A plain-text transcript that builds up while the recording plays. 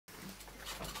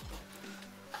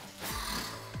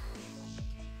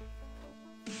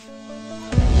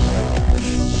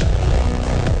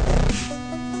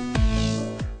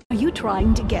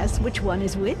trying to guess which one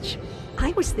is which?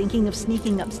 I was thinking of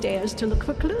sneaking upstairs to look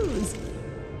for clues.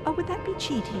 Or would that be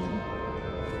cheating?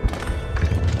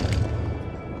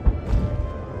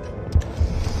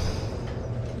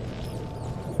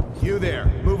 You there,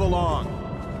 move along.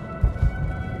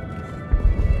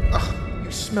 Ugh,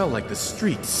 you smell like the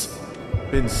streets.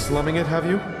 Been slumming it, have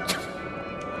you?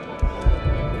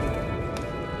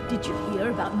 Did you hear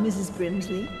about Mrs.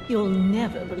 Brimsley? You'll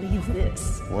never believe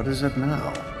this. What is it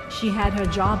now? She had her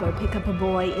jobber pick up a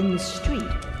boy in the street,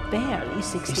 barely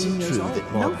 16 years old.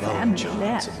 No family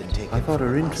left. I thought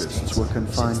her interests were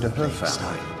confined to her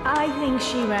family. I think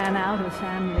she ran out of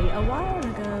family a while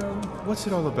ago. What's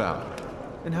it all about?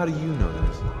 And how do you know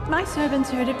this? My servants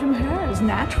heard it from hers,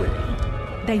 naturally.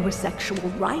 They were sexual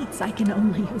rites, I can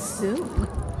only assume.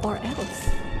 Or else,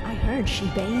 I heard she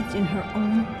bathed in her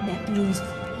own nephew's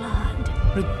blood.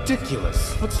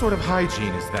 Ridiculous! What sort of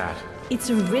hygiene is that? It's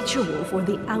a ritual for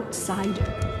the outsider,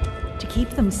 to keep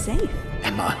them safe.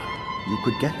 Emma, you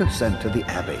could get her sent to the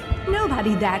Abbey.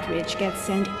 Nobody that rich gets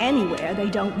sent anywhere they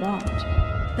don't want.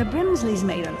 The Brimsleys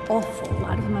made an awful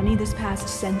lot of money this past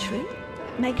century.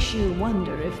 Makes you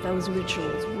wonder if those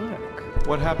rituals work.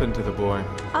 What happened to the boy?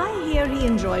 I hear he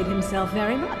enjoyed himself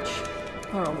very much,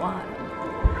 for a while.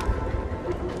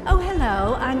 Oh,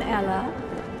 hello, I'm Ella.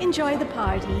 Enjoy the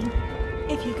party,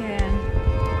 if you can.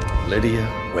 Lydia,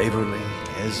 Waverly,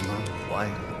 Esma,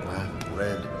 white, black,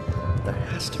 red. There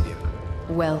has to be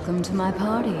a... Welcome to my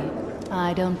party.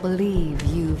 I don't believe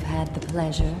you've had the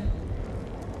pleasure.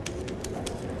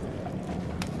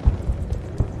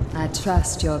 I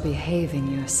trust you're behaving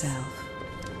yourself.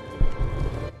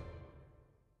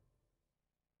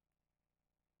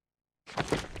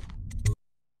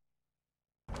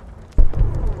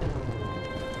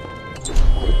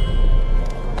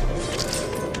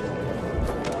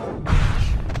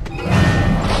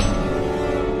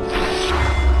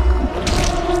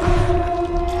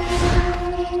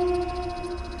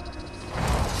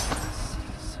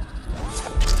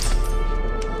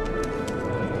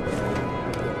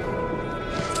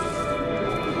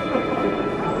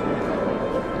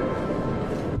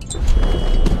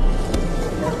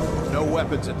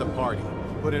 Weapons at the party.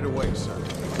 Put it away, sir.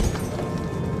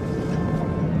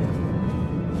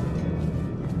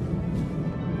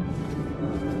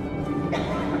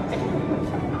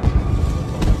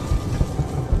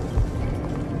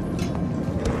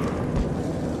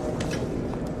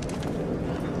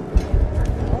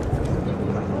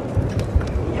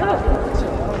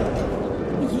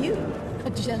 You, a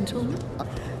gentleman?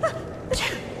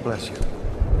 Bless you.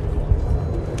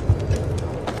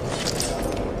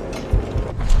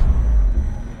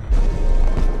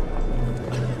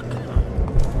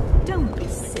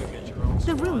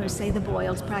 Say the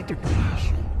Boyles practically.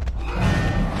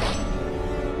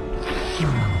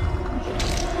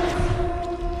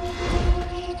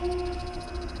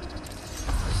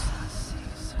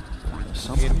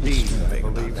 Indeed, I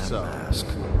believe so. Mask.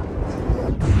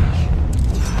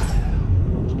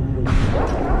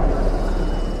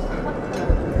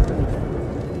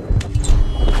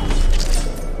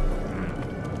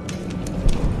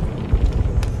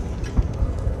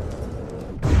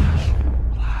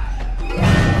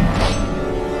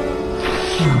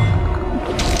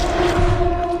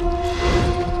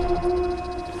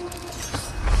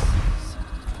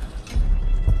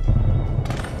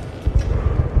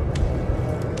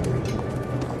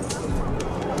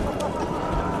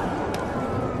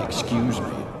 Excuse me.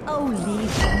 Oh,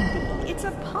 leave them be. It's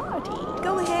a party.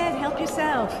 Go ahead, help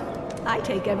yourself. I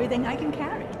take everything I can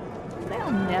carry.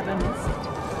 They'll never miss it.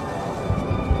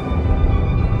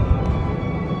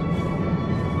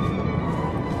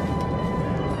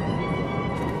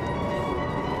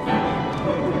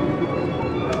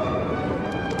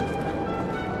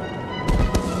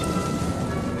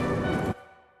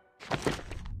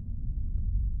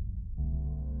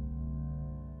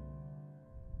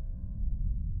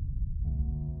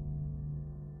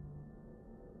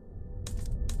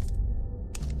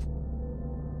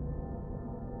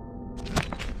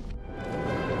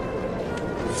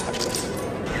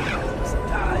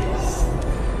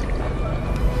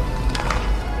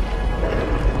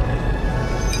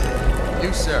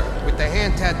 Sir, with the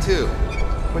hand tattoo.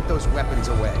 Put those weapons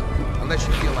away. Unless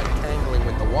you feel like tangling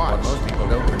with the watch. What most people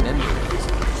don't remember is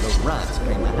those rats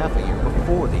came a half a year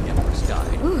before the Empress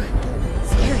died. Ooh,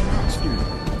 scary man. Excuse me.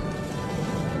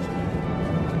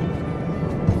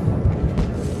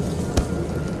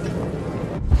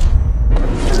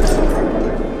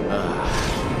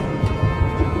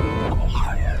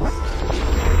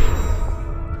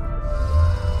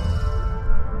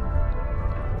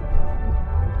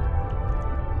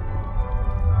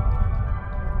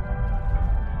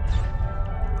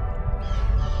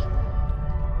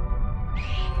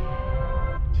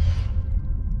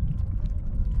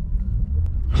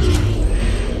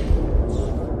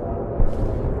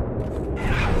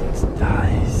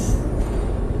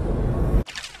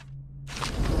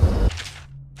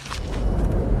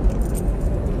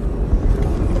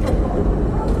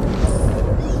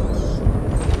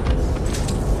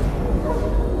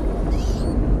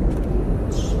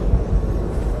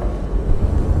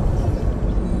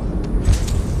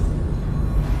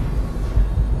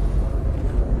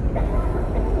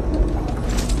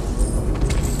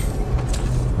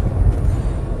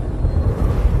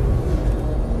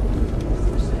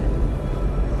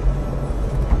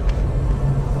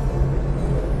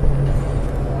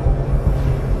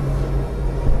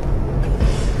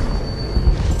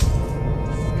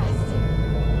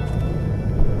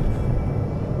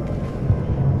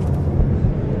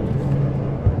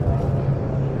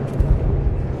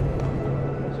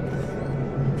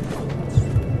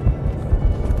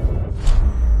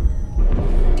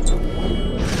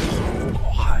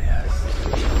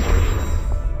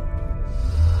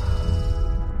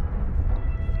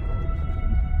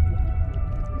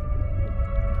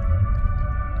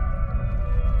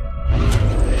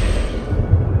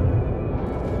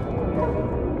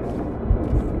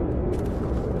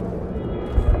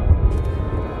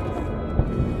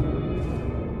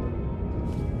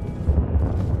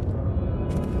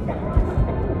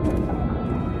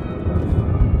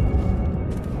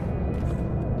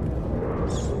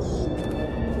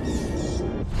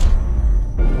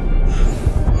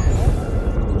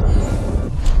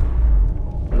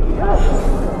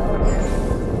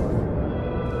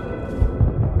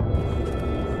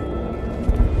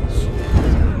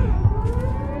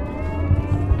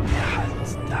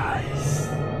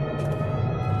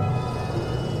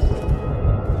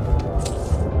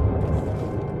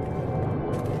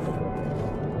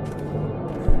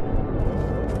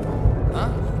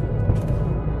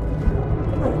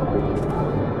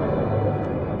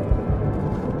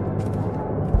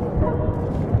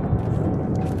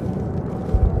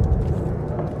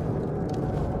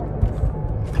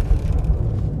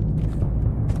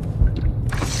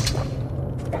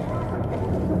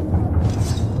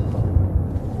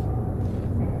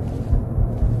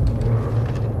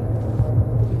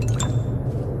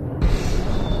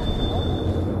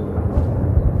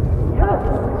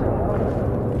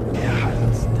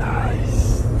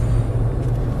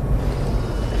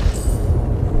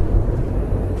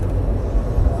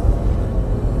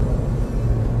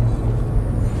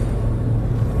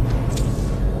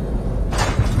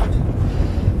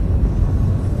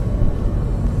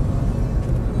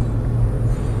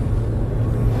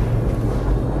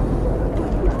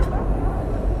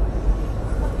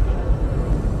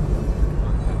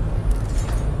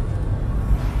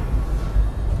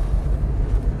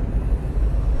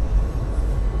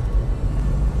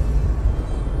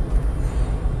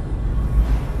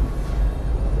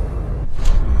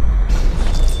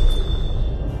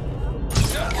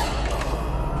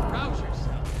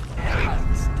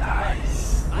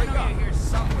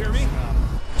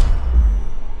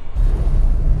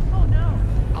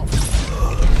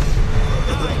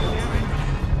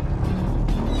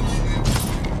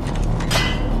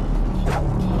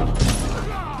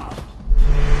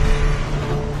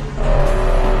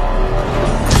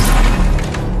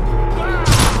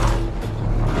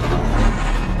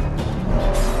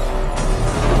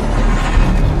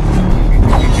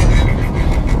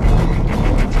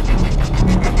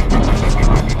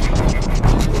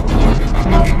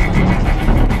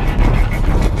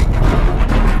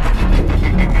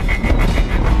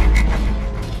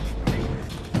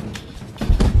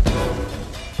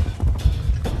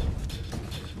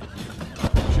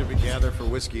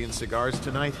 cigars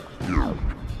tonight?